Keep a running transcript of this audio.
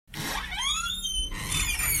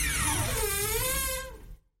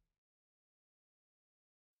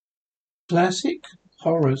Classic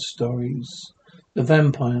horror stories. The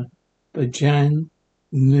Vampire by Jan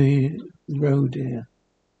Neruda.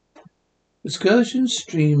 Excursion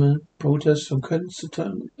steamer brought us from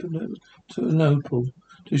Constantinople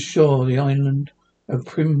to shore the island of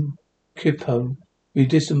Principe. We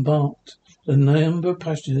disembarked. The number of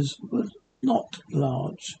passengers was not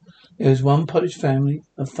large. There was one Polish family,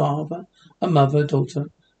 a father, a mother, a daughter,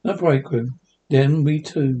 and a bridegroom. Then we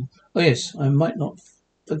too. Oh yes, I might not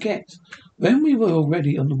forget. When we were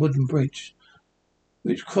already on the wooden bridge,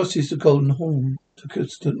 which crosses the Golden Horn to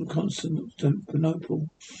Constantinople,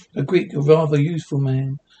 a Greek, a rather youthful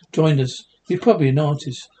man, joined us. He's probably an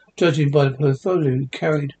artist, judging by the portfolio he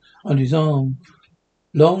carried under his arm.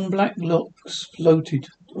 Long black locks floated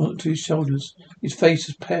onto his shoulders. His face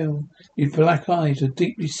was pale. His black eyes were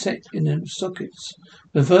deeply set in their sockets.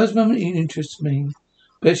 For the first moment he interested me,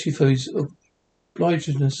 especially for his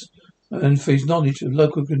obligingness and for his knowledge of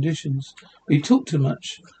local conditions. But he talked too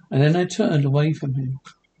much, and then I turned away from him.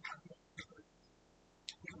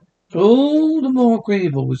 All the more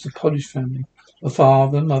agreeable was the Polish family. A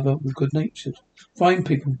father and mother were good-natured, fine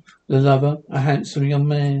people. The lover, a handsome young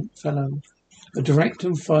fellow, a direct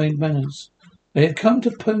and fine manners. They had come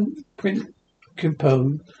to Principe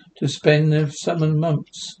to spend their summer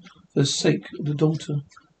months for the sake of the daughter,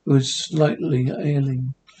 who was slightly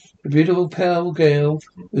ailing. The beautiful pale girl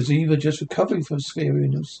was either just recovering from severe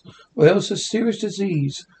illness, or else a serious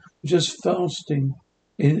disease was just fastening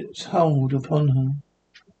its hold upon her.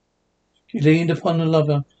 She leaned upon the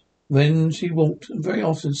lover when she walked, and very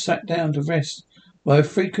often sat down to rest, while a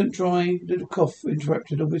frequent dry little cough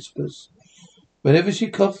interrupted her whispers. Whenever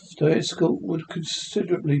she coughed, her escort would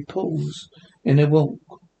considerably pause in their walk.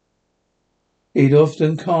 He'd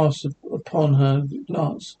often cast upon her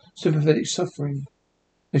glance sympathetic suffering,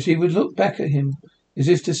 and she would look back at him as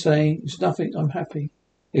if to say, "It's nothing, I'm happy."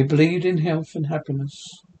 He believed in health and happiness.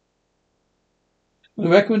 On the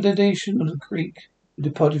recommendation of the Greek who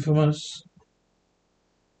departed from us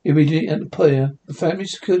immediately at the pier, the family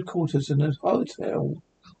secured quarters in a hotel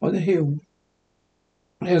on the hill.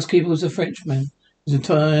 The housekeeper was a Frenchman. His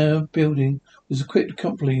entire building was equipped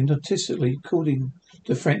comfortably and artistically according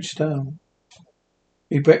to French style.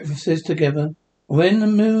 We breakfasted together. When the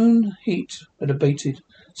moon heat had abated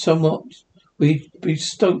somewhat, we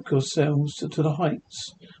bespoke ourselves to the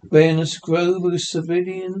heights, where in a grove of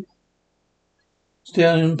civilian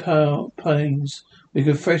stallion plains we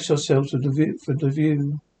could refresh ourselves with the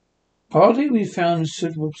view. Hardly we found a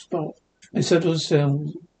suitable spot and settled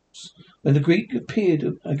ourselves when the Greek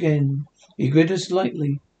appeared again. He grinned us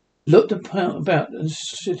lightly, looked about and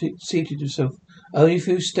seated himself only a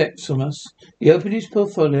few steps from us. He opened his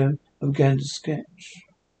portfolio and began to sketch.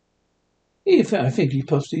 I think he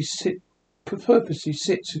purposely sits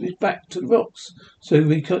with his back to the rocks so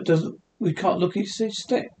we can't look at his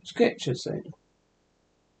sketch, I said.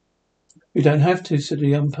 We don't have to, said the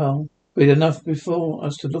young pal. We had enough before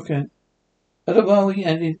us to look at. At a while, he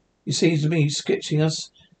added, he seems to me sketching us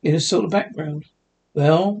in a sort of background.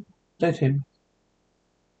 Well, let him.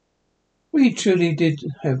 We truly did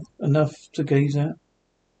have enough to gaze at.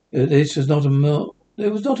 There was not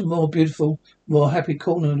a more beautiful, more happy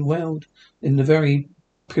corner of the world in the very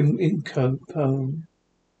Principe poem.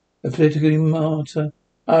 A political martyr,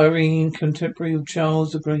 Irene, contemporary of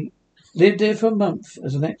Charles the Great, lived there for a month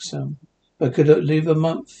as an exile. If I could live a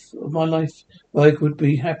month of my life where I could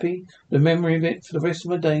be happy, the memory of it for the rest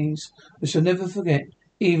of my days, I shall never forget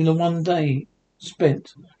even the one day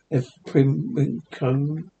spent at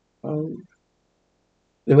Principe.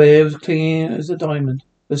 The air was clear as a diamond,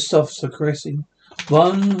 the soft so caressing.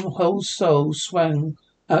 One whole soul swung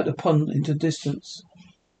out upon into distance.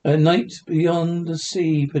 At night, beyond the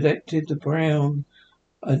sea, projected the brown,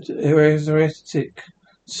 erratic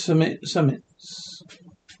summits.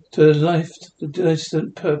 To the left, the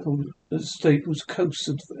distant purple that staples coasts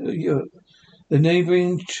of Europe. The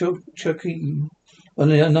neighbouring Turkey, on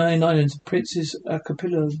the 9 islands of Prince's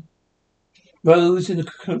Archipelago, rose in the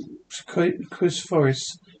crisp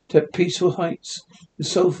forests to peaceful heights, the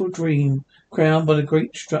soulful dream, crowned by the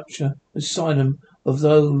great structure, asylum of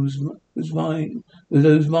those whose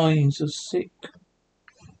minds are sick.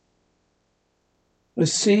 The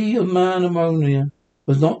sea of Ammonia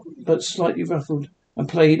was not but slightly ruffled, and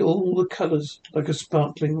played all the colours like a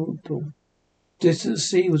sparkling whirlpool. Distant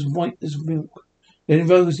sea was white as milk, then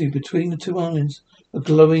rosy between the two islands, a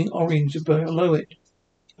glowing orange below it.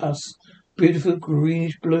 Us, beautiful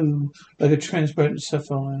greenish blue, like a transparent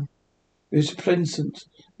sapphire. It was pleasant,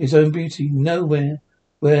 its own beauty, nowhere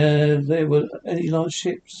where there were any large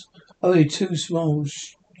ships. Only two small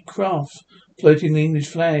crafts floating the English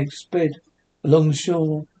flag sped along the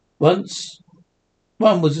shore.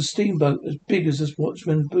 One was a steamboat as big as a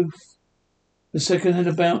watchman's booth. The second had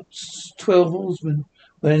about 12 oarsmen.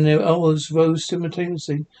 When their oars rose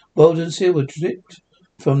simultaneously, gold and silver dripped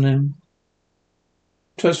from them.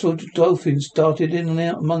 Trustful dolphins darted in and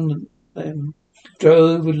out among them,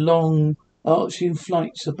 drove with long, arching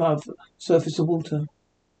flights above the surface of water.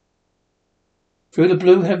 Through the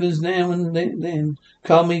blue heavens now and then,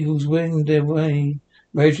 calm eagles winged their way,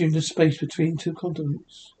 measuring the space between two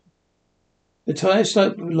continents. The entire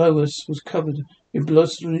slope below us was covered in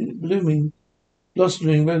blossoming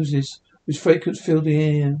roses, whose fragrance filled the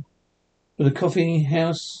air. But the coffee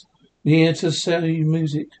house near to Sally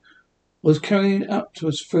music was carried up to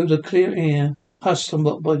us through the clear air, hushed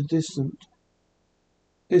somewhat by the distance.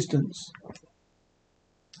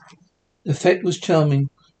 The effect was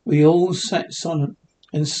charming. We all sat silent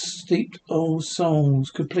and steeped our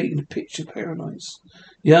souls, completing the picture paradise.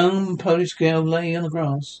 Young Polish girl lay on the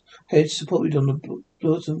grass, head supported on the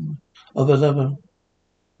bosom of her lover.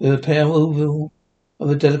 The pale oval of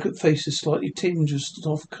her delicate face is slightly tinged with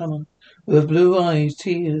soft colour. With her blue eyes,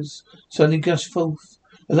 tears suddenly gushed forth.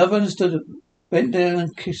 Her lover understood it, bent down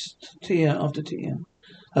and kissed tear after tear.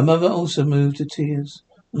 Her mother also moved to tears,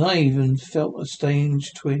 and I even felt a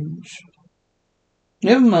strange twinge.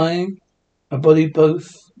 Never mind. Our body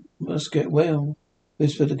both must get well,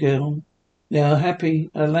 whispered the girl. Now happy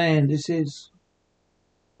a land this is.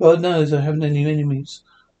 God knows I haven't any enemies,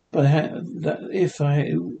 but if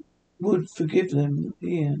I would forgive them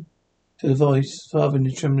here, said the voice, father in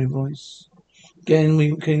a trembling voice. Again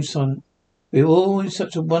we became silent. We were all in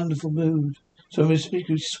such a wonderful mood, so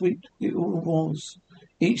unspeakably sweet it all was.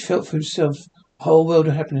 Each felt for himself a whole world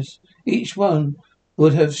of happiness. Each one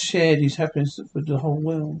would have shared his happiness with the whole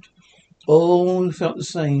world. All felt the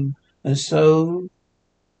same, and so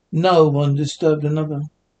no one disturbed another.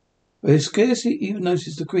 We had scarcely even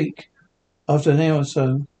noticed the Greek. After an hour or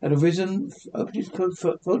so, had arisen, opened his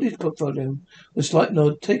portfolio, with a slight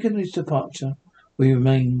nod, taken his departure. We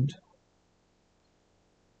remained.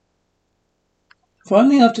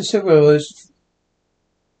 Finally, after several hours,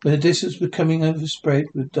 when the distance was becoming overspread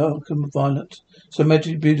with dark and violet, so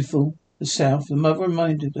magically beautiful, the south, the mother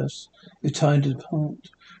reminded us it was time to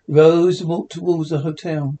depart. We rose and walked towards the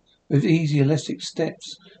hotel with easy, elastic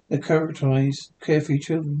steps that characterized carefree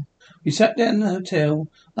children. We sat down in the hotel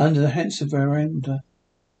under the handsome veranda.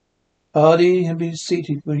 Hardy had been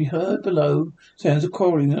seated when we heard below sounds of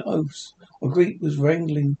quarrelling and oaths. A Greek was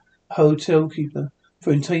wrangling a hotel keeper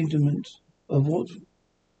for entertainment of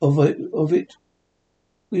it.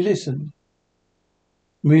 We listened.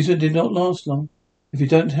 Amusement did not last long. If you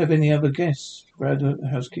don't have any other guests, growled the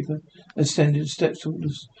housekeeper, ascended the steps towards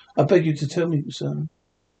us. I beg you to tell me, sir,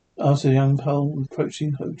 asked the young Pole,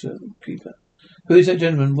 approaching hotel keeper. Who is that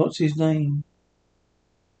gentleman? What's his name?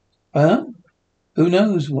 Huh? Who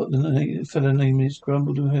knows what the fellow name is?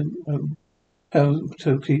 Grumbled the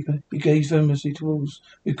hotel keeper. He gazed vehemently towards.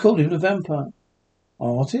 We called him the vampire.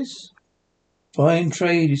 Artist? Fine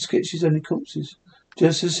trade. He sketches only corpses.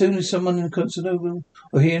 Just as soon as someone in Constantinople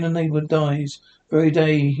or here in the neighbourhood dies, very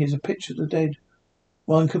day he has a picture of the dead,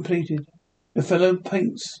 one completed. The fellow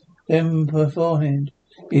paints them beforehand.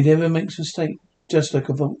 He never makes a mistake, just like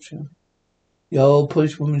a vulture. The old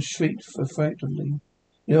Polish woman shrieked reflectively.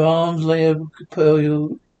 In her arms lay a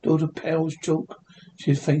pale daughter, pale as chalk.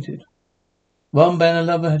 She had fainted. One banner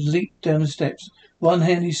lover had leaped down the steps. One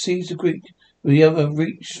hand he seized the Greek, with the other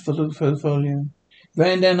reached for the portfolio. He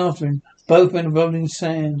ran down after him. Both men rolling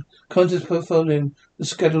sand. Contest portfolio was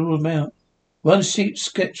scattered all about. One sheet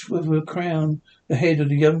sketched with a crown the head of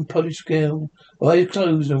the young Polish girl, eyes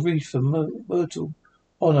closed, a wreath of myrtle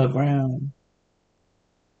on her brow.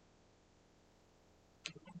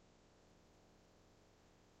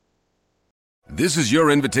 This is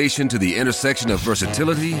your invitation to the intersection of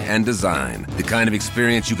versatility and design. The kind of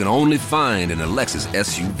experience you can only find in a Lexus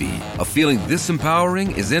SUV. A feeling this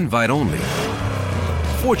empowering is invite only.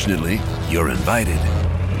 Fortunately, you're invited.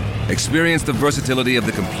 Experience the versatility of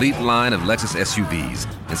the complete line of Lexus SUVs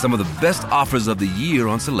and some of the best offers of the year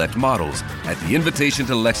on select models at the Invitation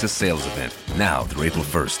to Lexus sales event, now through April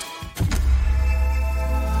 1st.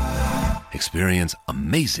 Experience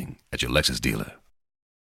amazing at your Lexus dealer.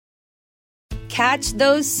 Catch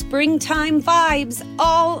those springtime vibes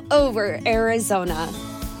all over Arizona.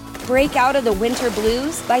 Break out of the winter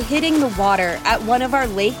blues by hitting the water at one of our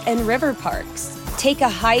lake and river parks. Take a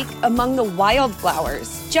hike among the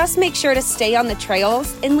wildflowers. Just make sure to stay on the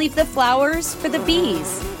trails and leave the flowers for the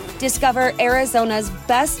bees. Discover Arizona's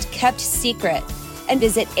best-kept secret and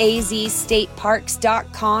visit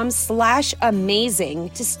azstateparks.com/amazing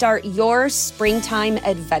to start your springtime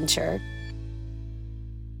adventure.